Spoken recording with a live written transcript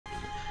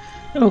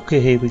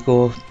Okay, here we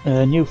go.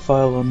 A new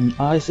file on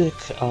Isaac.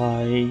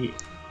 I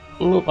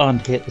love and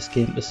hate this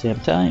game at the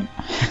same time.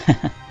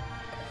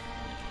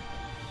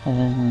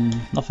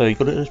 Not very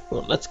good at it,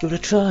 but let's give it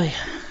a try.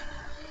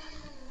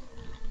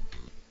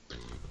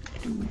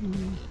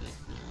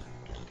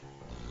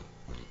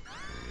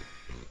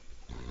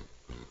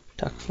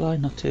 Attack fly,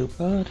 not too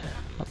bad.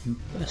 Not the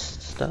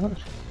best start.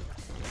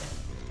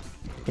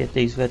 Hit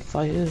these red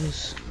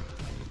fires.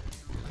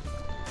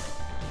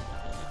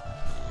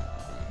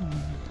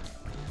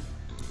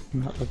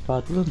 Not a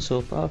bad run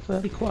so far,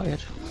 fairly quiet.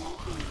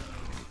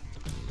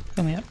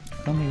 Come here,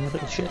 you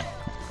little shit.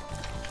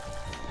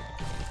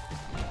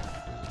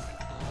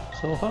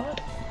 So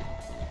hard.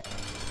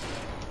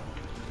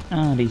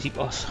 And easy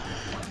boss,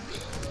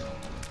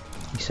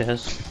 he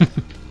says.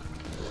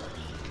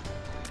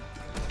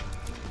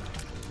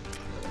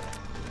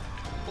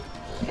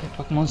 Get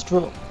back,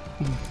 monstro.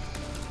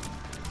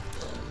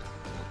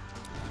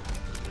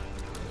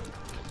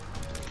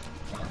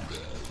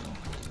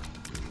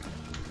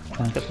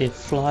 Can't get the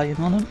flying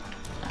on him.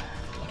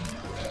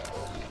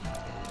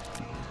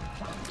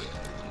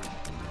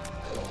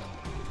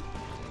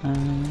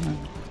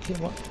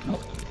 Come on. No.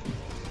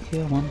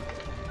 Come on.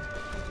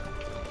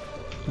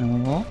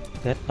 No.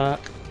 Get back.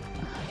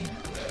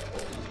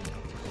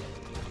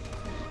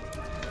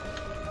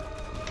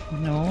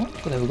 No.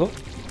 There we go.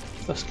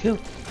 First kill.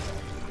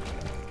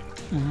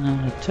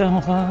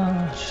 Eternal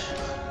heart.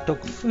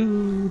 Dog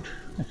food.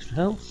 Extra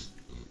health.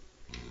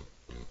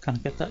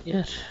 Can't get that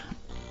yet.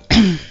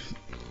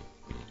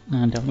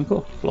 And down we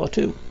go, floor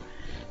 2.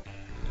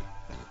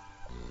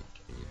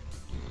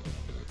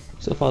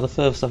 So far the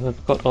furthest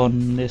I've got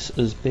on this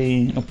has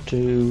been up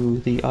to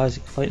the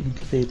Isaac fighting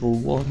Cathedral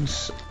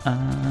once,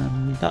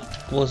 and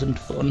that wasn't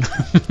fun.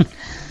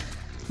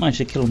 Managed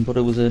to kill him, but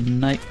it was a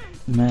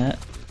nightmare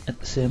at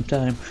the same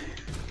time.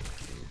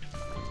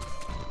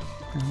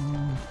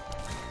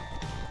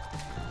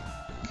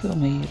 Kill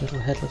me, you little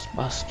headless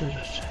bastard.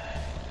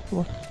 Come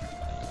on.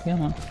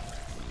 Come on.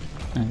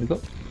 There we go.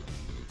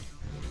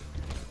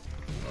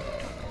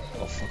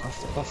 Oh, fuck off,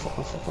 fuck off, fuck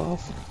off, fuck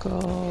off, fuck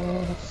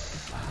off.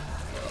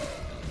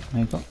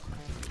 There you go.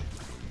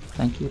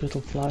 Thank you, little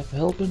fly, for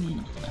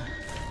helping.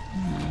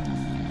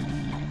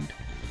 And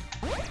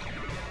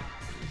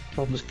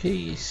problems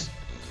keys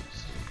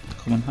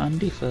come in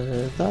handy for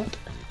that.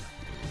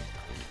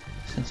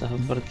 Since I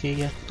haven't got a key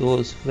yet,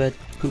 those red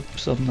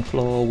poops on the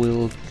floor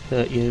will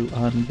hurt you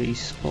and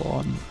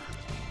respawn.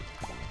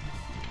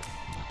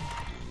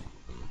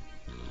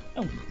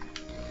 Oh.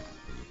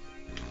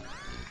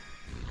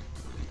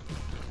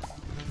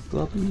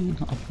 Globby,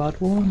 not a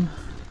bad one.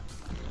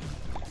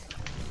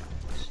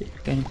 See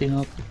if anything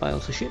up the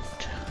piles of shit.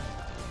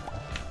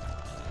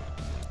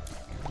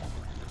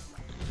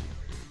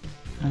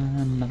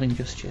 And nothing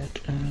just yet.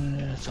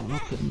 Let's have a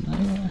look in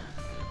there.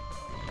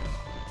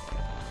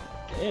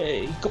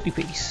 Hey, copy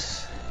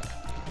piece.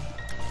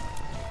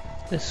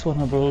 This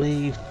one I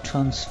believe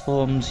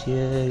transforms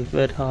your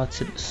red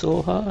hearts into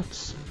soul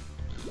hearts.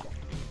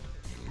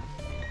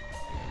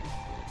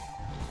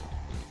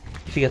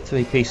 If you get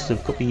 3 pieces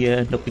of guppy, you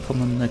end up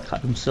becoming the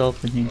cat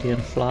himself, and you gain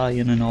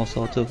flying and all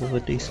sorts of other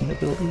decent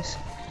abilities.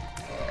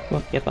 Come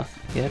on, get back,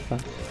 get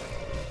back.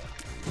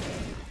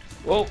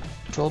 Whoa,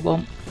 troll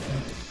bomb.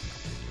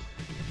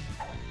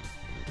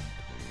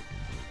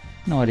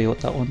 No idea what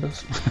that one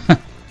does.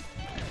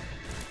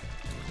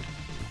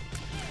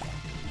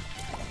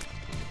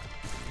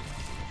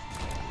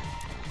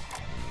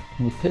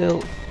 The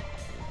pill,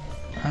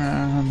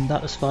 and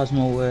that, as far as I'm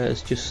aware,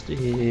 is just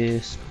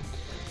a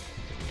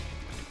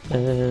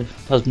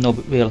has no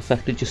real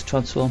effect, it just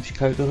transforms your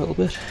character a little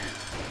bit.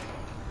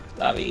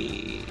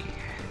 Larry!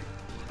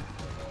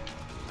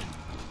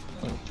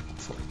 Oh,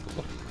 fuck,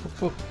 fuck,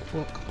 fuck,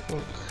 fuck,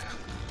 fuck.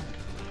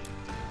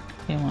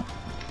 Come on.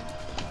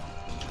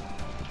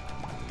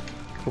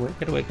 Get away,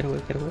 get away, get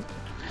away, get away.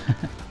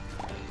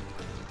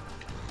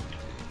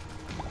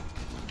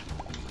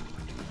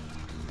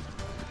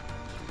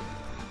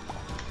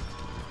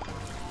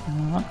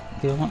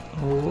 Come on.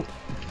 Oh.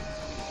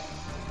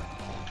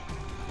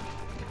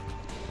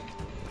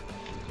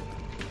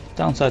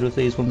 Downside with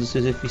these ones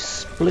is if you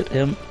split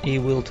him, he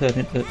will turn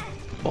into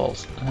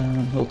balls,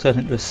 and he'll turn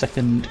into a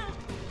second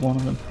one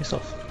of them. Piss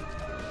off.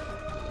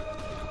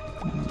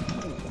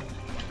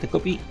 The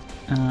guppy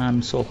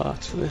and soul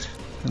hearts for it.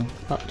 No,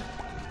 that.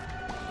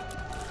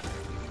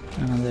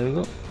 And there we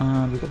go.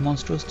 And we've got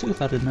monstrous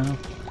tooth added now.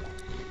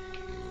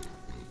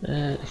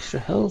 Extra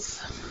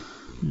health,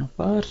 not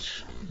bad.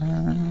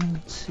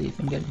 Let's see if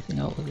we can get anything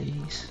out of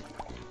these.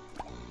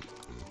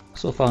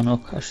 So far no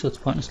cash, so it's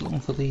pointless looking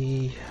for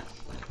the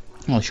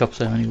well, the shop's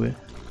there anyway.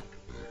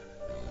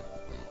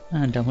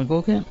 And down we go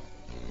again.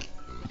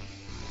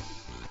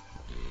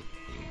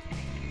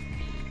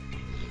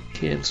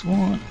 Caves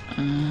 1,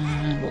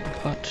 and what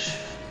we've got.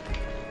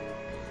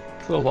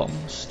 4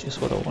 bombs,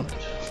 just what I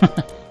wanted.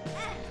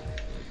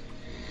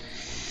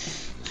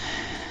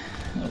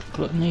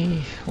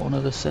 Gluttony, one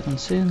of the 7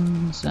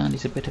 sins, and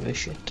he's a bit of a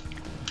shit.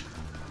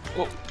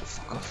 Oh,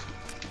 fuck off.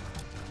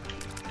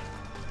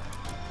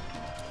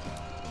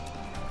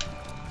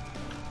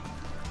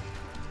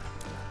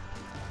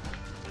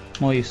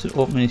 more use of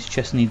opening his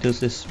chest and he does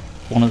this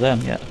one of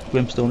them, yeah,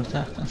 brimstone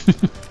attack.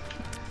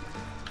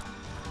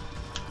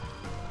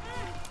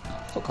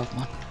 Fuck off,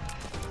 man.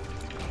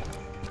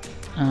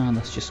 And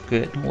that's just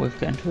great, no way of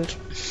getting to it.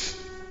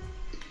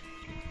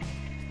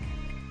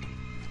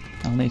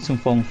 I'll need some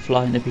form of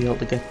flying to be able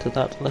to get to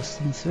that less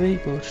than 3,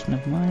 but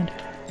never mind.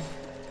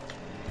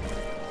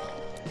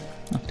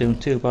 Not doing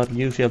too bad.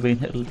 Usually I've been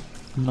hit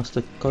almost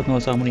God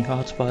knows how many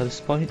hearts by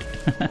this point.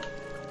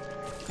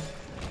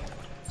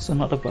 So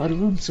not a bad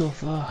run so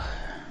far.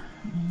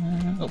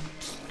 Oh,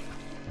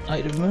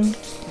 item room.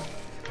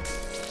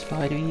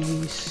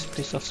 Spideries,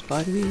 piss off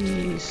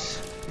spideries.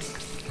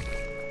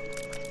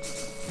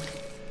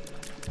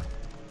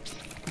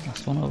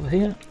 Last one over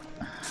here.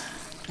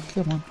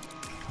 Come on.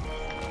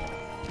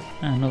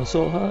 And another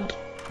soul heart.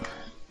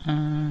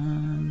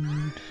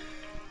 And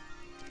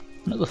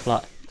another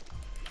fly.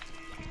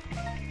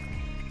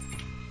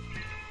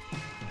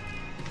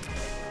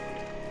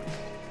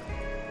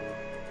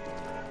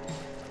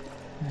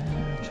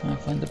 Try and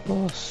find the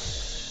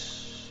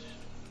boss.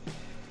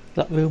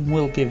 That room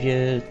will give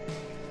you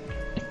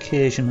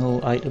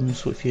occasional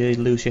items if you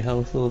lose your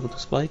health over the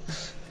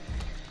spikes.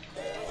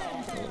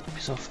 Oh,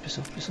 piss off, piss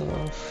off, piss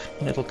off.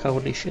 Little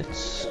cowardly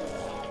shits.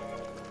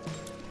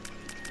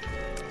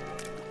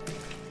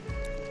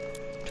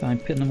 Try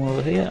and pin them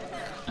over here.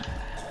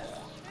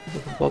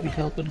 Little Bobby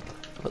helping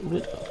a little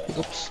bit.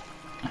 Pickups.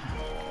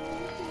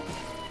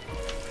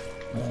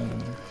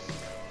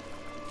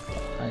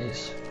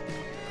 Nice.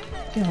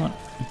 Come on.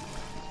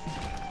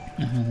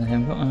 And then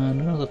we've got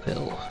another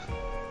pill.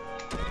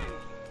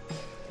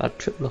 Bad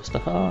trip, lost a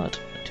heart.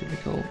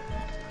 Typical.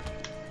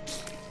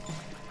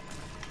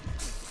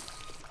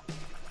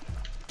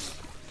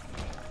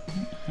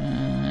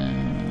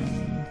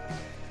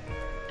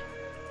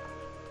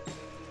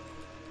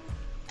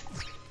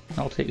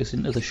 I'll take us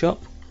into the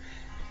shop.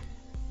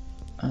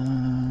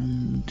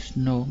 And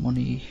no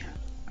money.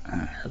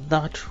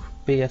 That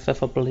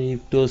BFF I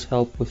believe does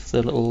help with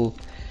the little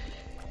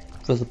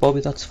brother Bobby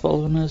that's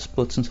following us,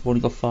 but since I've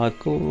only got 5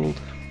 gold,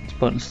 it's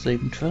pointless to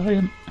even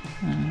trying.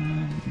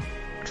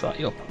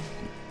 Try up.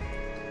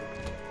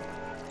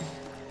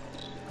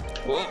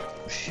 Whoa,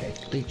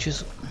 shit,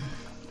 leeches.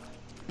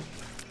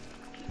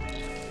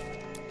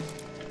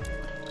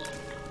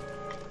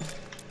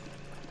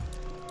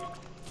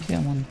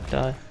 Come on,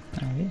 die.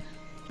 There he is.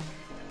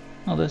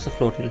 Oh, there's the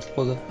floaty little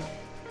bugger.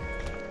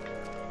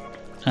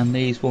 And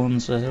these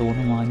ones are one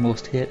of my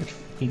most hated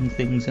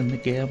things in the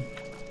game.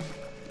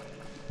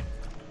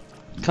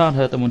 Can't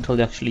hurt them until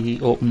they actually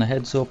open their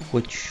heads up,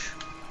 which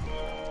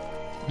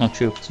I'm not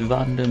sure if it's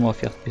random or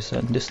if you have to be a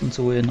certain distance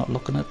away not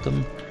looking at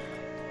them.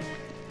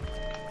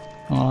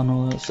 Oh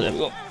no, so there we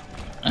go.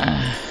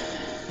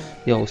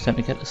 They always tend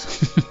to get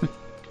us.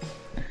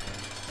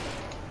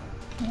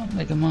 Oh,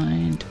 Mega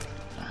Mind.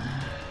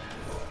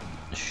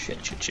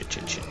 Shit, shit, shit,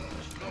 shit, shit.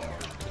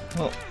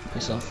 Oh,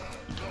 piss off.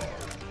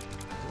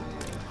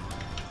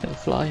 Little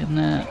fly in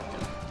there.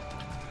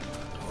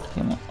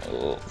 Come on.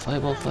 Oh,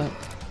 fireball, fire.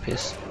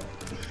 Piss.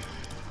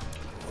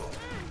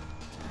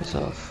 Piss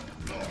off.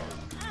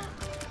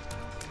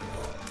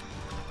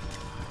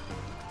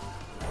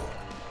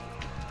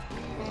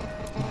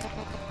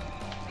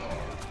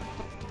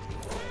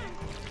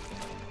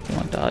 Come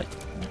on, die.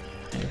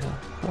 Yeah,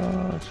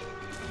 hard.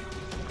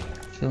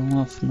 Kill him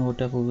off, no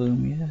devil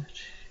room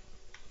yet.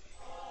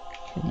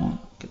 Come on,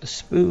 get the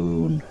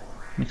spoon.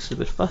 Makes it a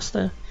bit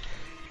faster.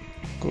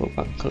 Go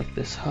back and collect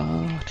this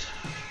heart.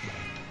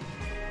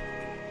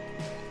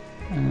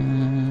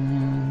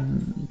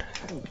 And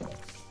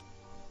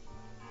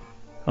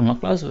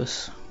unlock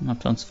Lazarus. And I'll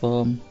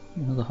transform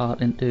another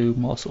heart into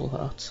more soul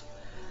hearts.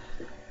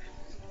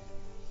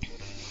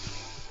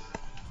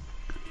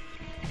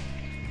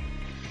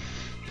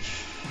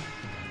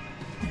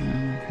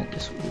 Hit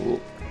this. Whoa,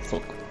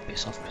 fuck.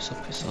 Piss off, piss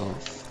off, piss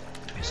off.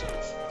 Piss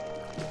off.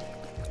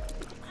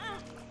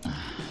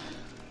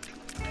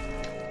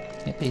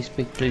 Get these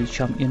big blue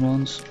champion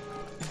ones.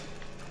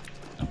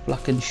 A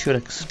blackened should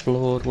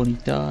explode when he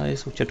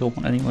dies, which I don't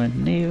want anywhere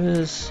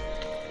near us.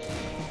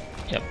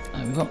 Yep,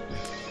 there we go.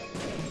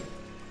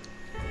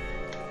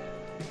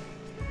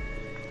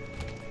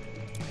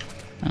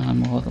 And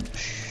more of them.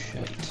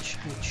 Shite.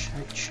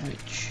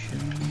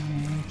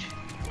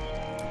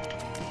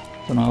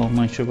 Don't know how I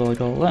managed to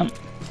avoid all them.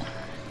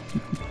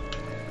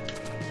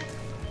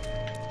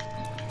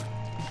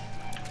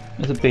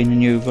 With it being a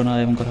new run, I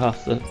haven't got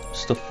half the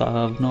stuff that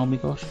I've normally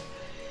got.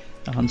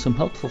 And some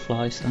helpful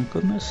flies, thank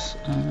goodness.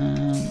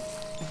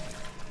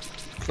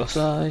 Cross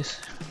eyes.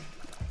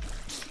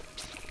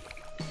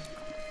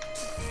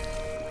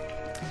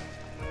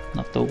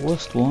 Not the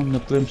worst one, the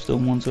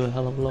brimstone ones are a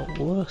hell of a lot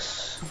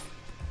worse.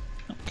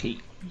 Okay,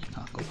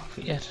 can't go back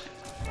for it yet.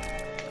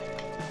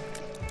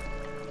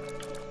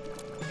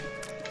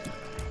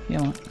 Yeah,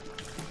 man.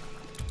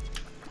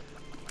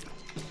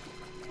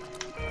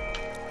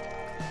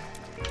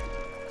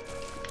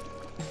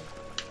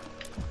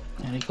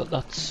 And he got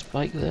that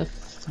spike there,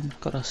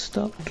 got us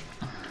stopped.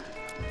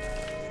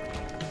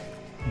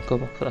 And go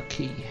back for that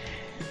key.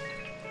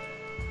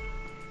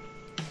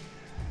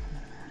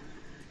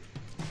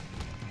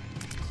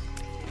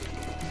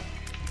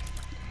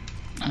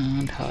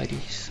 And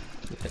Heidi's.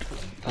 Good.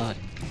 Die.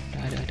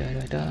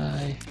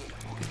 Die.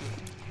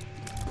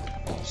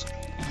 Balls.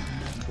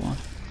 Come on.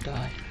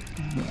 Die.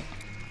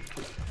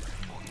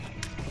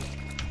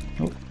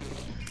 Oh.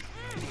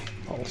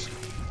 Balls.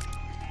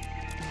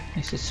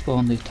 This is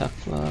spawn the attack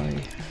fly.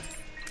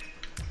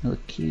 Another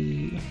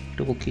key.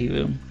 Double key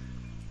room.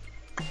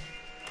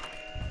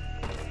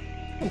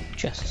 Oh,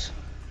 chests.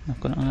 Not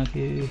gonna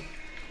argue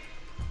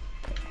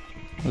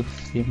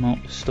with the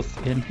amount of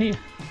stuff in here.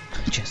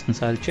 Chest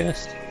inside a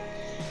chest.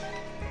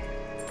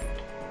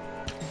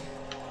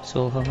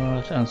 Soul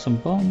heart and some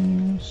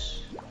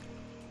bombs.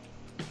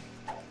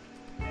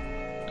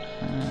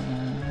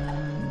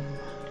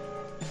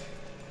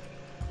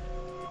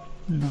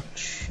 Not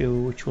sure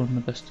which one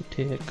the best to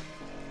take.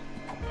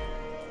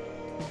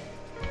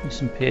 There's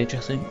some page, I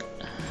think.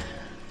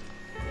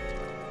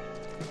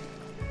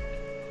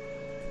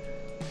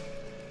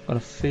 Got a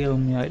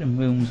feeling the item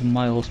room's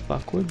miles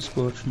backwards,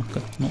 but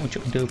not much I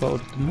can do about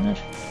it at the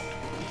minute.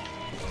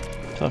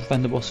 Try and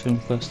find the boss room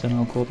first, then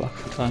I'll go back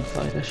and try and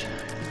fight it.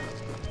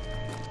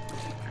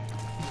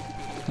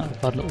 Not a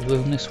bad little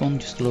room, this one,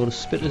 just a load of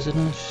spitters in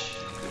it.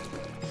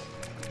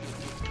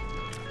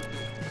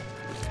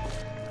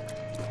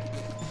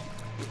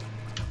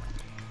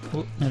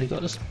 Oh, nearly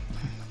got us.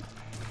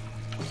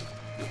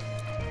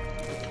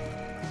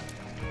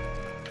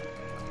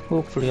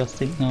 Hopefully, I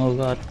think now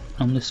that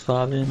I'm this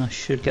far in, I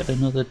should get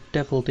another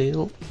devil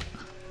deal.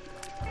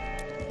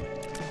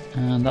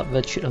 And that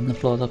red shit on the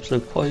floor is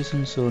absolute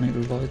poison, so I need to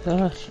avoid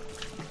that.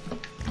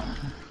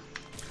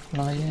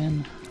 Fly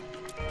in.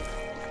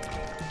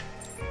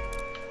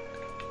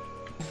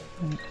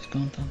 It's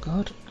gone, thank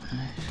God.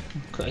 Oh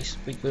Christ,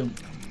 big room.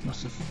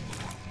 Lots of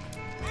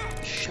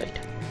shite.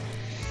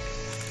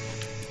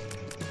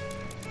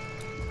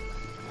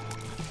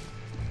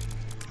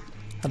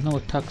 I've no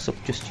attacks up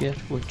just yet,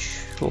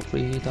 which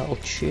hopefully that'll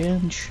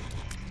change.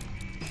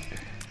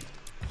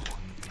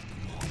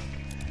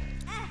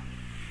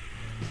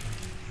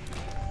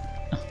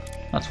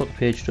 That's what the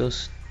page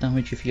does.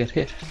 Damage if you get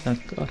hit,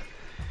 thank God.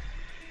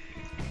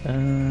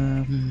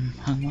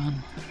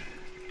 Hangman.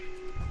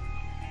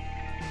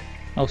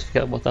 I always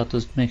forget what that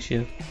does. Makes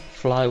you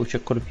fly, which I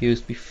could have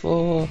used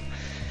before.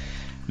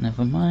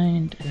 Never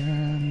mind.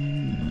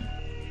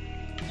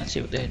 Let's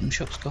see what the item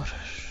shop's got.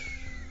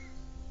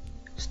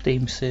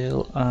 Steam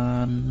sale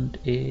and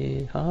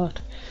a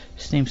heart.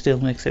 Steam sale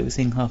makes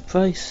everything half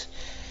price.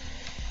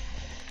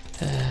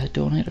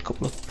 Donate a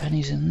couple of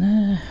pennies in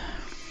there.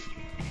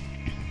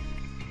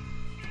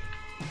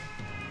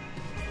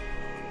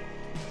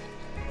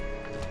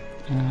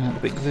 The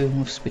big room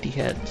with spitty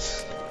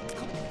heads.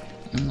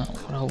 Not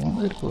what I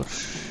wanted, but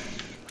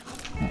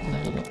you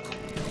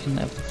can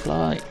never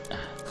fly.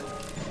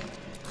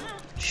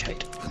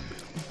 Shite.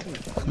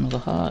 Another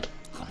heart.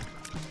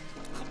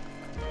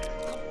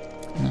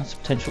 And that's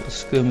potential to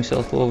screw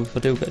myself over if I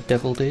do get a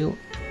devil deal.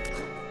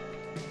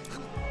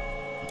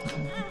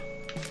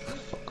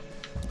 Fuck.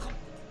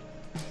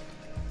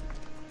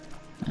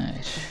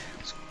 Right,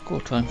 let's go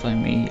try and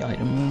find me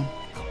item room.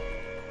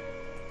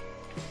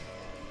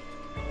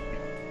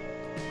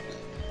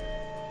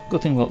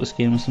 Good thing about this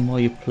game is the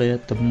more you play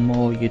it, the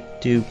more you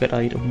do get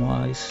item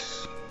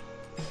wise.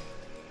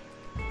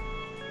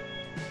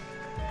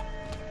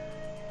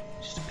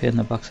 Just a pain in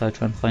the backside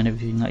trying to find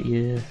everything that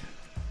you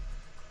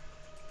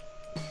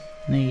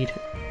need.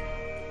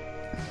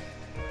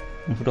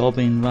 If it all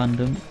been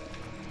random.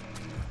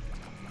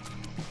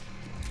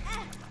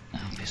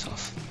 Oh, piss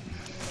off.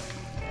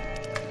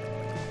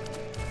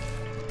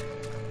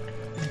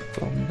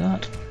 From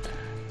that.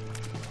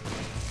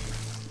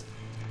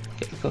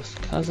 Get across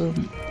the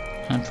chasm.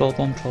 And troll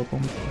bomb,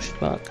 push it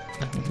back.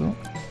 There we go.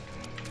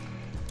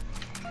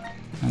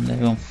 And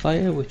they're on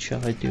fire, which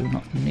I do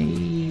not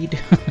need.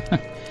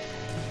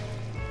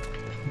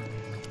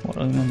 What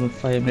I remember,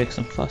 fire makes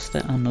them faster.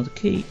 And another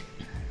key.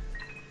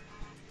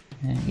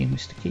 And you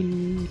missed the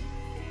key.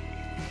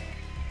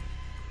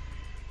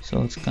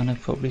 So it's gonna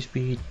probably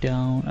be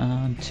down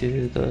and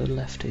to the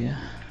left here.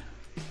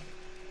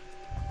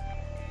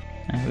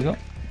 There we go.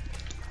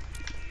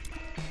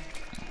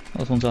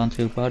 Those ones aren't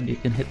too bad. You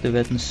can hit the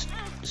red and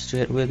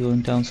straight away. The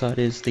only downside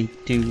is they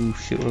do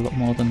shoot a lot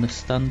more than the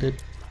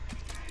standard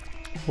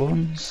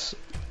ones.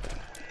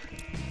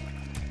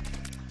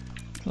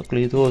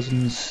 Luckily those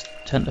ones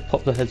tend to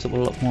pop their heads up a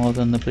lot more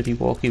than the bloody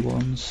walkie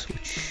ones,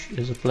 which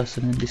is a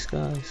blessing in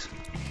disguise.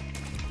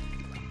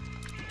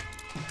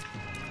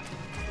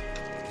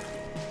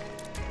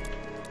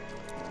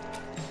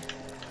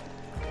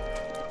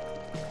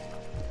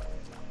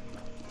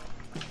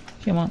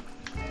 Come on.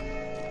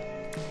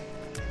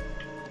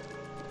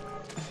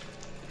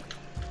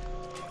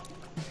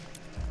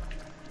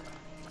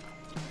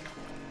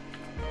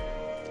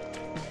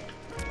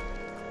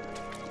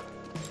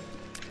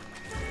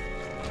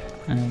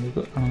 And we've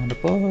got on the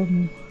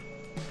bottom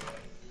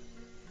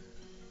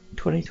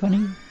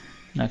 2020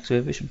 X-ray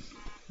vision,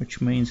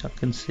 which means I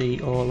can see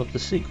all of the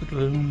secret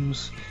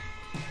rooms,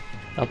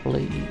 I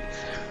believe,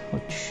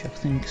 which I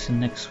think is the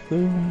next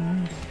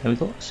room. There we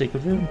go,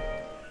 secret room.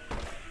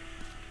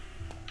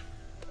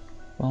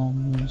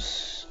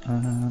 bombs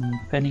and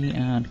penny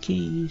and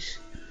keys.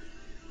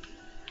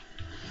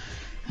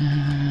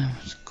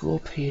 Let's go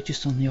up here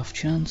just on the off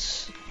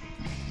chance,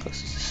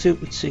 because it's a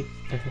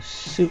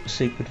super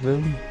secret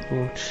room,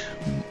 but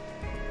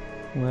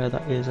where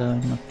that is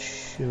I'm not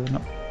sure.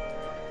 Not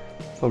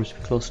probably to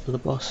be close to the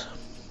boss.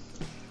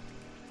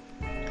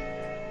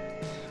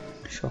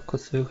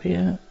 Shortcut through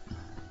here.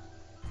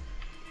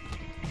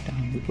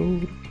 Down we go.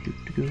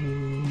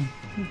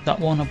 That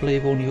one I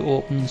believe only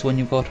opens when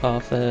you've got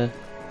half a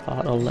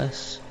heart or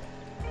less.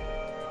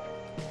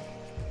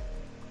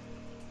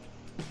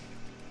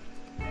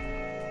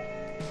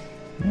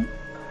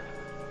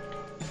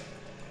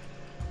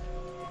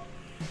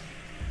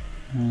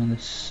 And the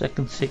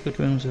second secret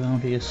room's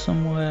around here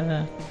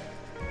somewhere.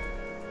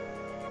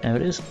 There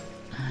it is.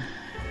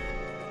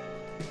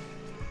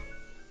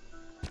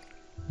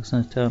 It's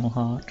an eternal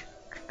heart.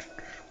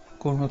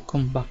 Gonna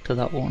come back to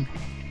that one.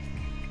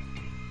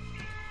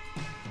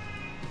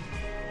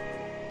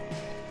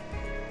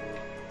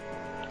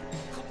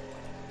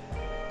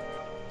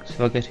 So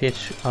if I get hit,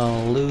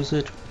 I'll lose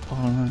it,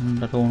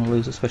 and I don't want to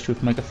lose it, especially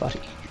with Mega Fatty.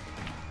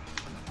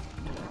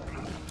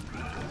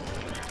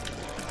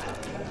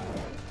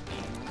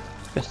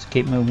 Best to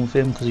keep moving with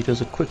him because he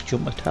does a quick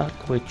jump attack,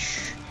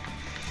 which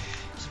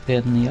is a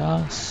pain in the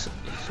arse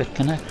if it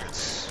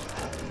connects.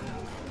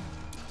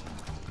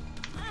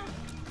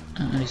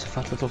 And he's a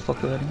fat little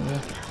fucker anyway.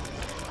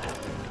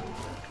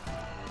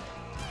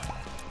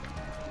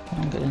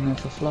 I'm getting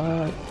off the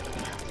fly.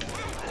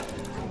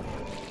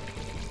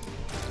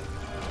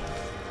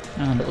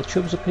 And little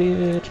chubs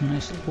appeared,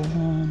 nice little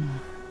one.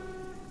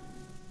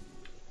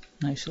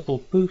 Nice little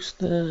boost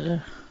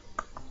there.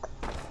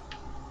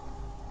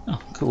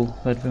 Oh cool,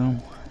 red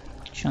room.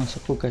 Chance I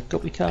could get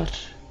Guppy Cat.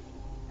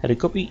 Head a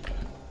Guppy.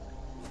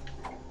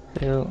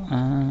 Fail,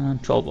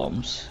 and 12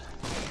 bombs.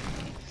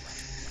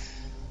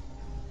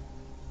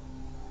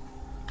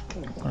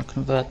 I'm gonna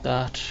convert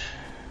that.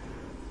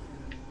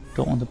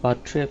 Don't want the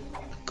bad trip.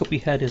 Guppy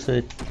head is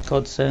a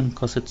godsend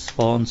because it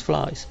spawns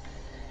flies.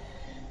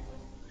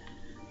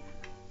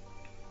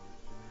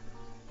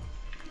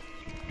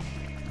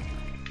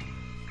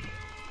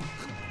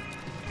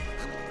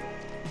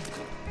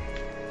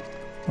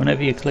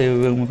 Whenever you clear a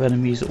room with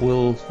enemies, it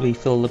will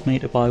refill the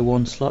meter by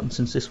 1 slot, and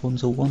since this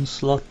one's a 1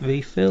 slot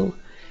refill,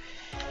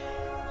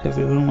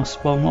 every room must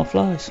spawn more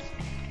flies.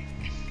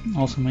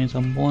 Also means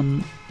I'm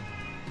 1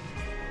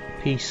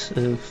 piece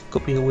of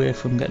Guppy away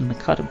from getting the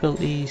cat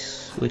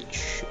abilities,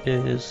 which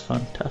is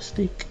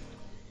fantastic.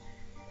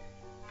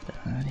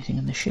 Anything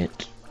in the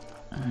shit?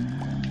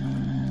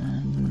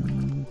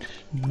 And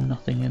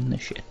nothing in the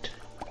shit.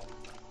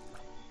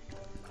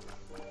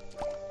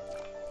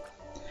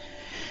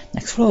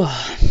 Next floor.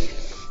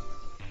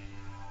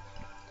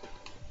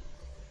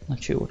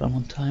 Not sure what I'm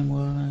on time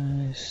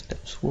wise.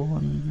 Steps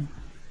 1.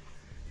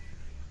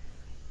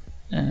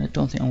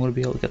 Don't think I'm going to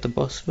be able to get the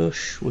boss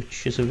rush,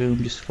 which is a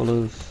room just full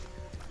of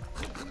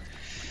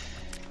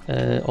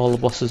all the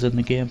bosses in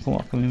the game from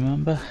what I can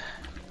remember.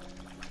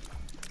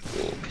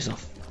 Oh, piss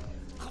off.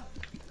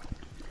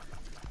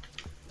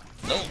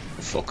 No,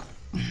 fuck.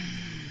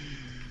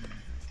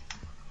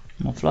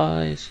 More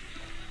flies.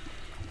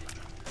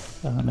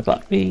 And a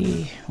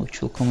battery,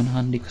 which will come in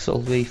handy because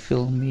it'll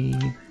refill me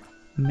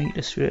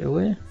meter straight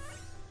away.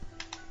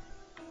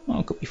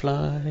 Oh, Guppy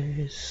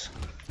flies.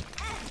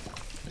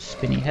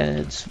 Spinny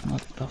heads,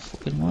 not what I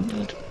fucking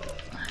wanted.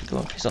 Go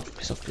on, piss off,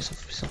 piss off, piss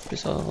off, piss off,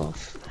 piss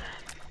off.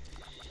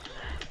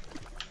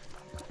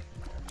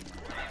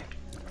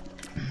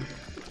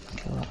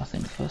 Kill that, I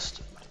think,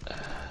 first.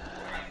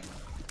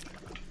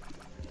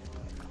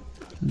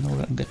 No,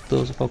 I can get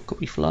those without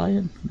Guppy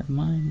flying, never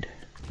mind.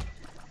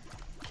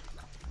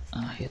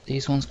 I hit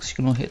these ones because you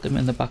can only hit them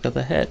in the back of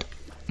the head.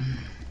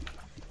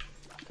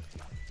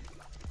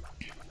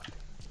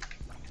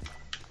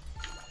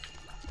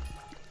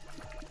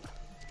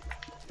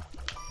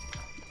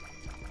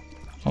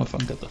 Or if I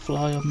can get the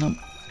fly on them.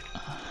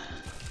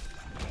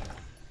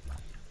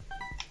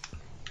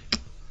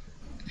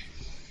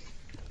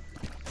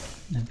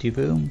 Empty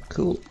room,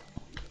 cool.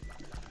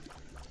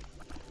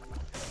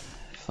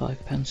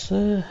 5 pence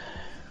there.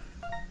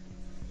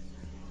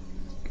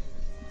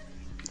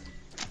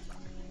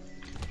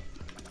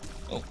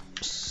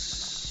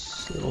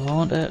 Little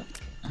haunter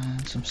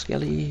and some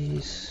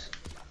skellies.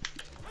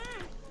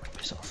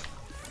 Piss off.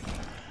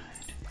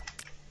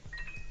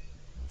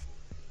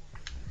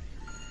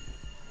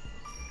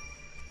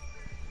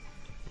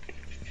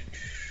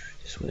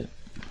 This way.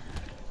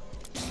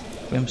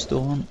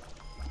 Brimstone.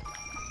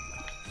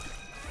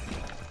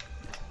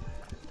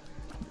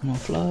 More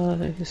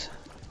flies.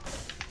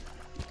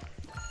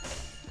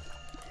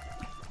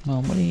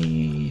 More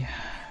money.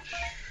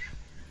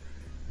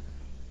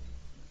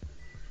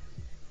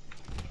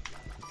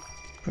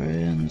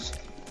 Brains.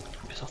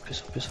 Piss off,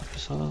 piss off, piss off,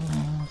 piss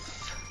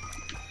off.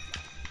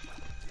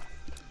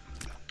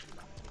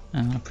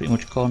 And I pretty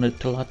much cornered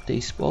till that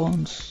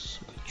despawns,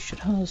 which it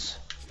has.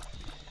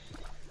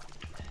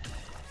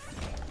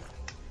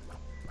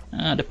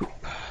 And a poop.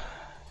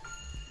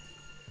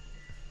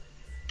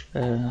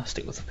 I'll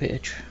stick with the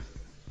page.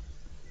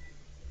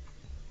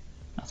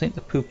 I think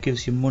the poop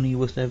gives you money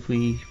with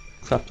every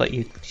crap that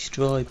you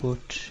destroy,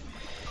 but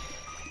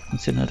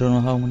considering I don't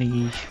know how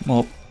many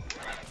more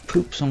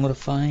poops I'm going to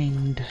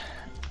find,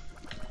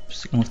 I'm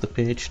sticking with the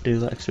page to do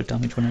that extra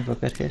damage whenever I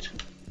get hit.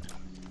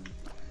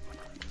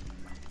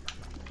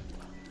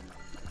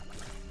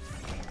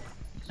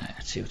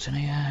 Let's see what's in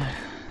here.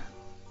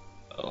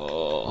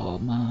 Oh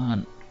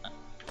man.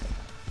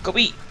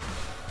 Copy!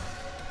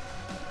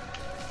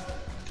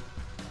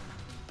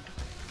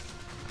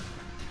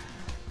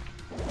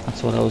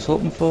 That's what I was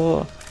hoping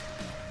for.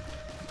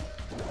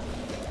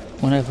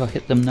 Whenever I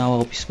hit them now,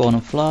 I'll be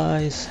spawning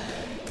flies.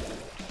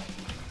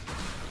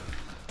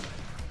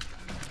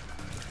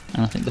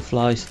 And I think the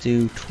flies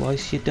do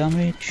twice your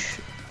damage,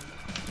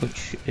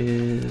 which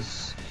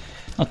is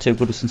not too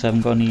good since I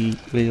haven't got any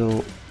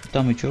real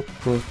damage up,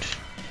 but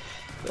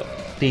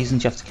these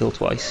ones you have to kill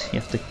twice. You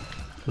have to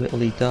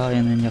literally die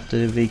and then you have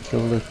to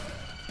re-kill the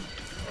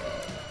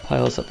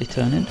piles that they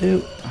turn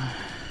into.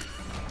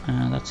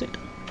 And that's it.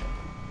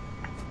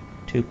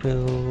 2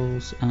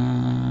 pills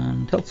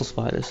and helpful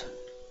spiders.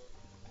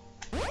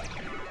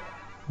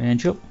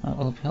 Range up, that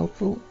will be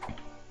helpful.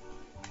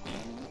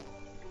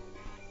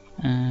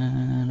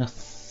 And I'm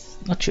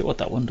not sure what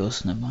that one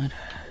does, never mind.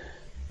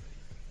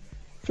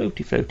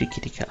 Floaty floaty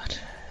kitty cat.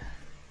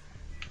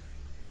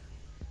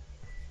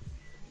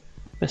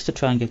 Best to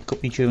try and get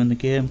Guppy during the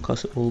game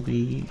because it will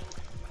be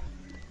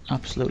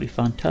absolutely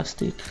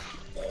fantastic.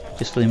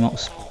 Just for the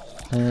amount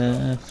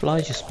of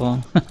flies you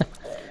spawn.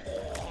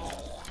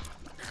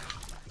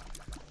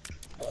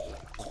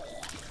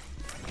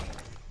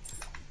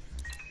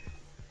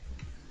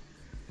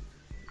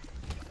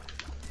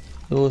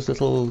 Those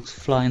little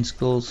flying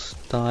skulls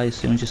die as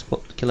soon as you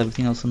spot to kill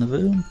everything else in the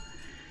room.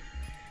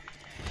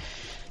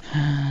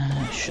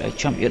 Shy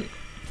champion.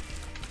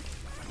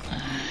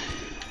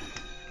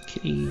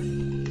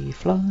 Kitty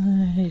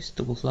flies,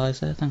 double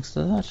flies there thanks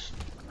to that.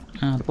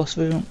 And the boss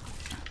room.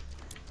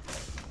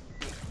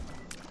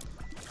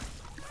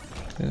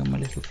 There are my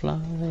little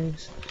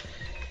flies.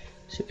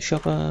 Super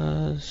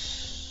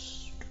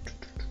shoppers.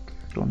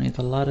 Don't need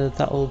the ladder,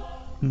 that'll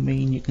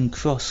mean you can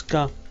cross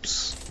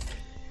gaps.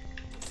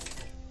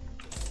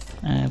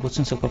 But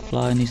since I've got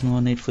flying, there's no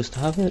need for us to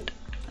have it.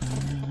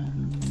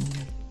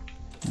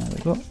 There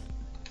we go.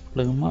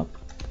 Blue map.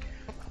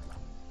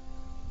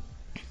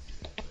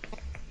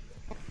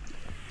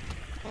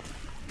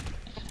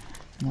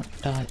 What?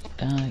 Die.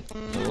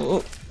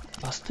 Oh,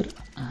 bastard.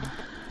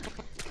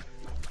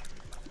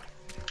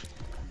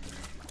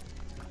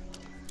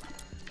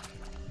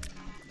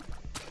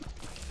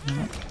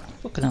 No,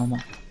 fucking hell,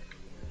 man.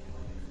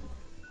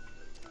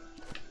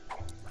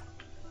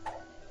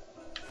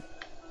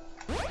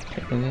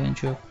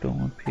 Range up, don't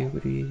want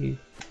puberty.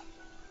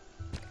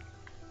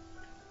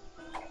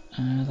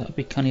 That would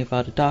be canny if I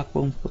had a dark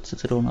bone, but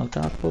since I don't have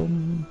dark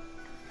bone,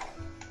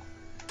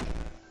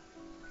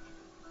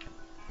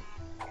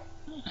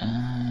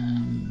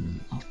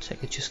 I'll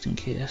take it just in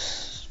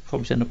case.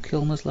 Probably end up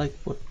killing us like,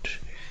 but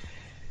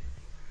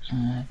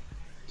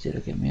did I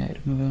get my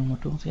item room? I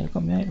don't think I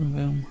got my item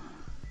room.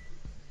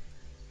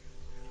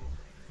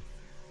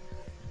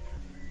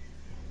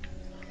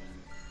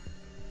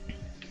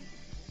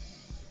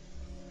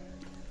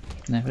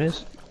 There it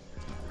is.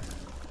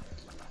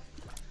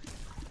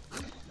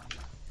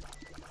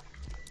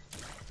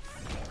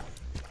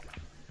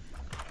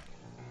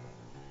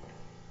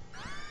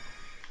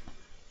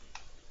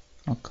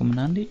 I'll come in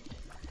handy.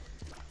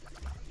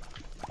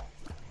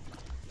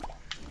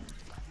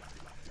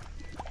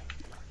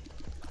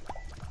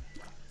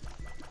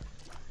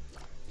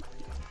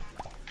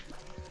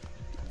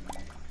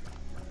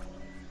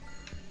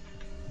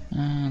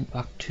 And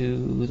back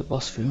to the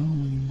boss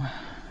room.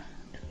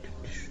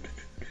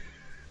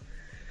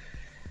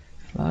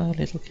 Fly,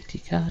 little kitty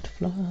cat,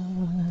 fly.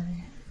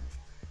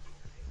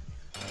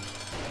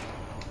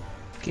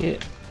 Okay,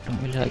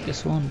 don't really like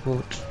this one,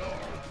 but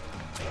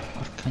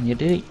what can you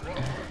do?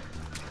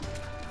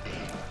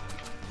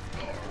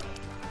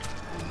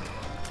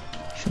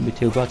 Shouldn't be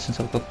too bad since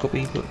I've got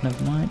Guppy, but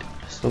never mind,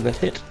 I still get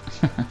hit.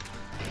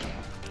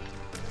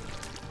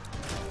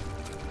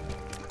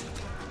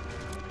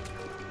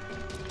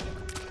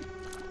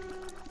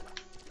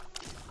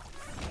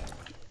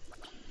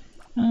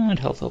 And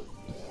health up.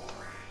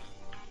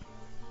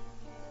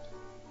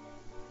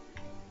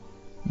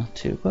 Not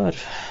too bad.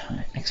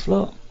 Right, next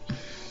floor.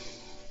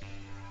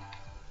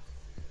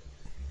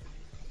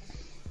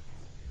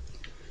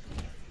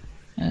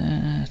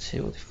 Let's see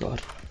what they've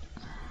got.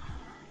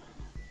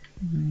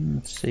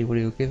 Let's see what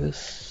he'll give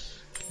us.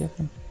 Give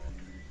him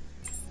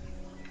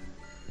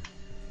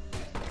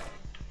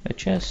a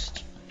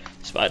chest.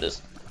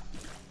 Spiders.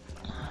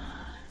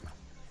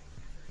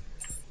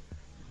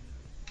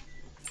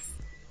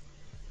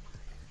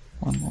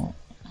 One more.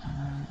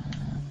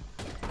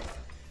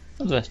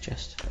 The best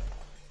chest.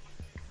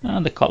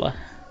 And the collar,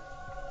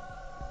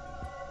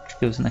 which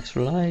gives an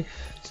extra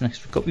life. It's an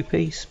extra Guppy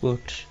piece,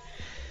 but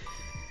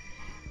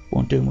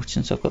won't do much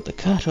since I've got the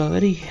cat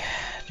already.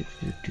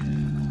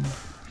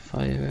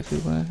 fire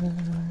everywhere.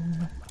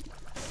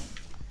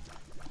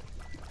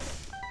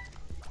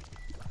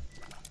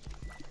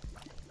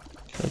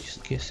 Okay, just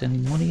in case any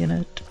money in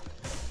it.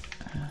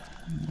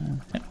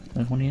 Yep,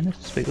 there's money in it.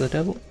 Speak of the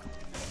devil.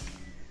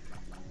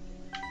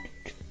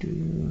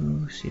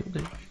 See what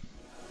they.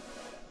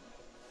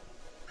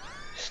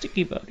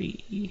 Sticky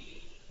body.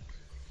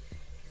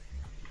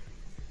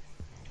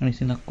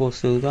 Anything that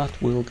goes through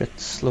that will get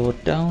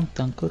slowed down,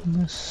 thank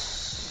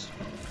goodness.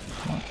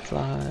 Come on,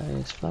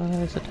 flies,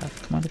 flies, attack,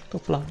 come on, little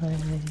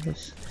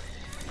flies.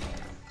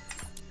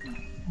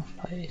 More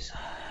flies.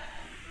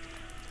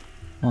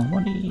 More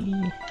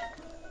money.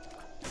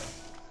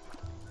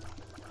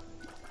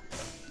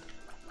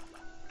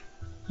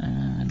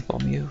 And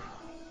bomb you.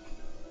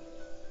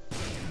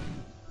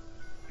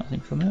 Nothing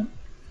from him.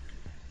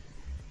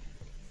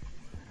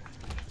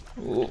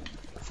 Oh,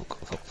 fuck.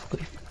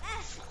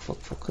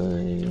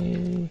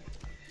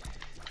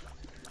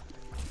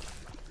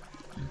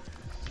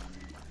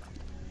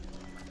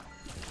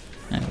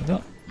 There we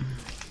go.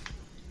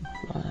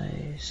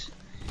 Flies.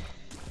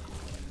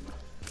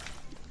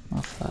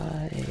 More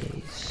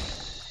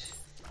flies.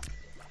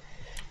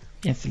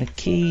 Infinite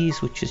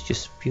keys, which is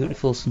just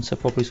beautiful since I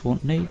probably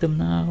won't need them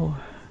now.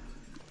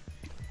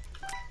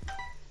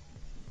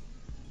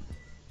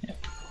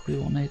 Yep,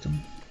 probably won't need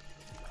them.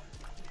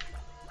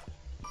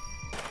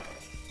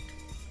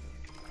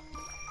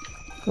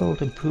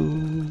 Golden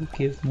poo,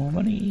 give more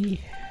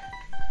money.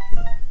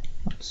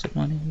 Lots of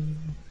money.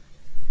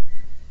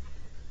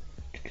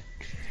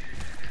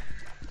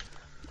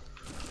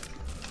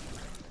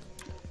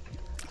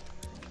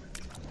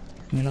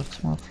 Give me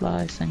lots more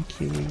flies,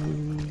 thank you.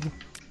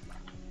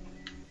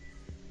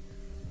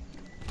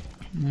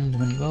 And the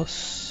mini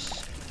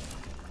boss.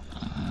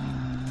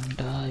 And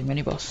die,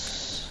 mini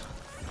boss.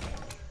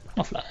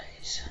 More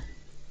flies.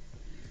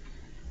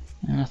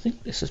 And I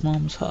think this is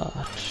Mom's heart.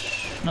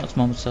 No, it's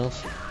Mom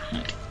itself.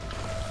 Right.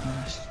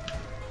 Nice.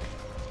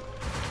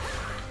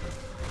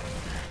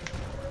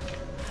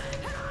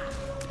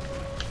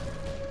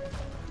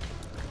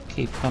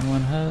 Keep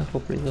hammering her,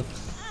 hopefully the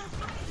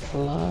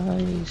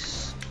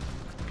flies.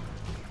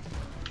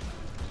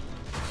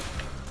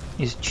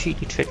 It's a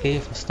cheeky trick here,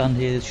 if I stand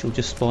here she'll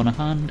just spawn a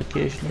hand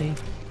occasionally.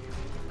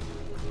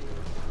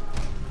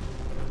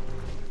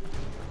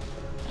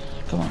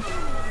 Come on,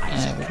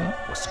 there we go.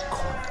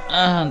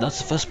 And that's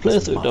the first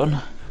playthrough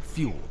done.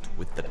 Fueled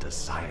with the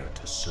desire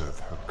to serve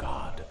her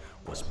God,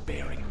 was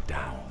bearing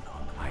down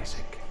on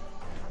Isaac.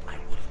 I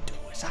will do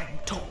as I am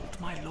told,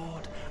 my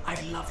lord. I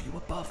love you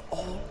above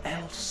all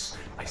else,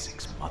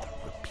 Isaac's mother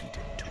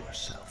repeated to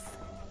herself.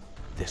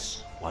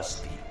 This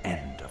was the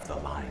end of the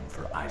line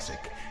for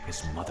Isaac.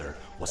 His mother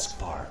was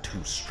far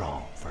too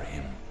strong for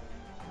him.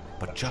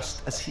 But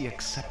just as he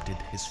accepted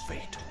his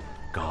fate,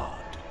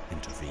 God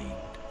intervened,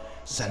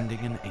 sending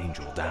an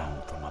angel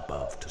down from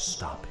above to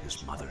stop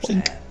his mother's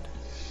hand.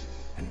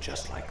 And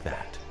just like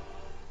that,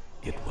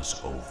 it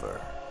was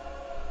over.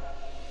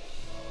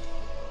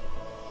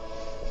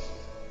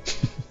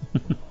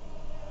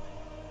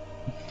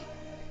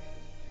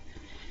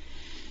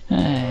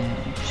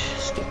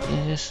 Skip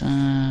this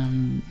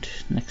and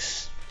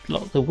next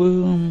Lock the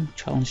Womb,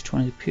 Challenge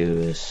 20 the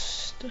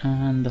Purest,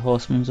 and the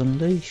Horseman's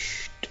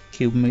Unleashed,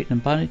 Cuban Meat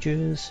and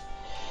Bandages.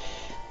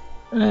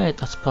 Right,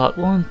 that's part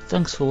 1.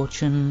 Thanks for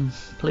watching.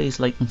 Please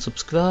like and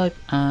subscribe,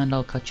 and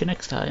I'll catch you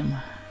next time.